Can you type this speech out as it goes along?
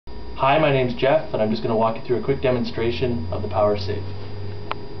Hi, my name's Jeff, and I'm just going to walk you through a quick demonstration of the PowerSave.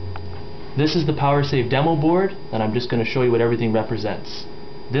 This is the PowerSave demo board, and I'm just going to show you what everything represents.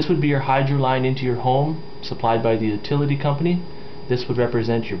 This would be your hydro line into your home, supplied by the utility company. This would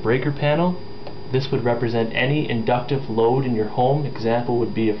represent your breaker panel. This would represent any inductive load in your home. Example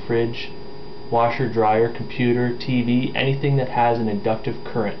would be a fridge, washer, dryer, computer, TV, anything that has an inductive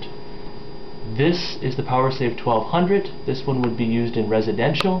current. This is the PowerSave 1200. This one would be used in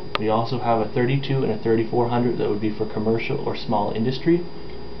residential. We also have a 32 and a 3400 that would be for commercial or small industry.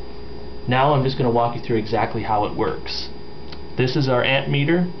 Now I'm just going to walk you through exactly how it works. This is our amp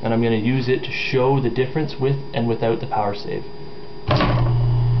meter, and I'm going to use it to show the difference with and without the PowerSave.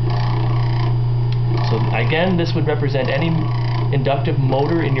 So again, this would represent any inductive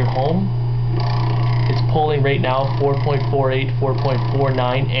motor in your home. It's pulling right now 4.48,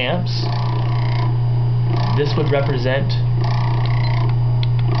 4.49 amps. This would represent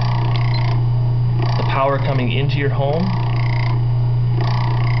the power coming into your home.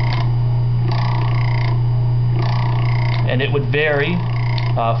 And it would vary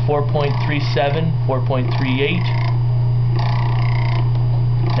 4.37,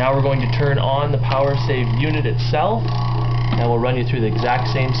 4.38. Now we're going to turn on the PowerSave unit itself, and we'll run you through the exact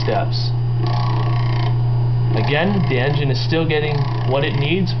same steps. Again, the engine is still getting what it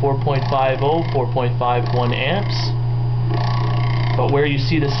needs, 4.50, 4.51 amps. But where you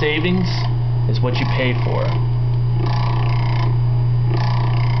see the savings is what you paid for.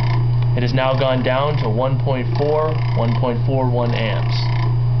 It has now gone down to 1.4, 1.41 amps.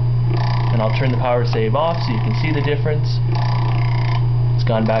 And I'll turn the PowerSave off so you can see the difference. It's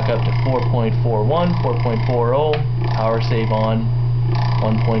gone back up to 4.41, 4.40, PowerSave on,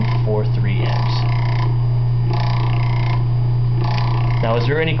 1.43 amps. Now, is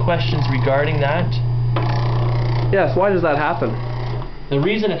there any questions regarding that? Yes, why does that happen? The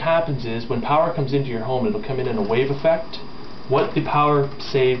reason it happens is when power comes into your home, it'll come in a wave effect. What the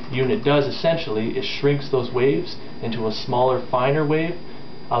PowerSave unit does essentially is shrinks those waves into a smaller, finer wave,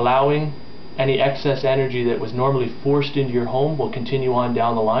 allowing any excess energy that was normally forced into your home will continue on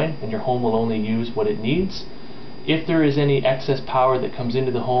down the line, and your home will only use what it needs. If there is any excess power that comes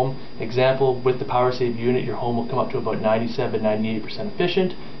into the home, example, with the PowerSave unit, your home will come up to about 97-98%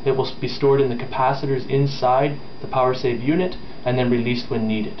 efficient. It will be stored in the capacitors inside the PowerSave unit and then released when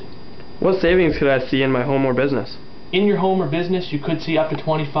needed. What savings could I see in my home or business? In your home or business, you could see up to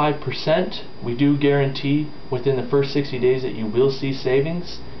 25%. We do guarantee within the first 60 days that you will see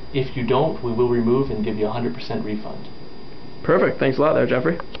savings. If you don't, we will remove and give you a 100% refund. Perfect. Thanks a lot there,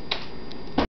 Jeffrey.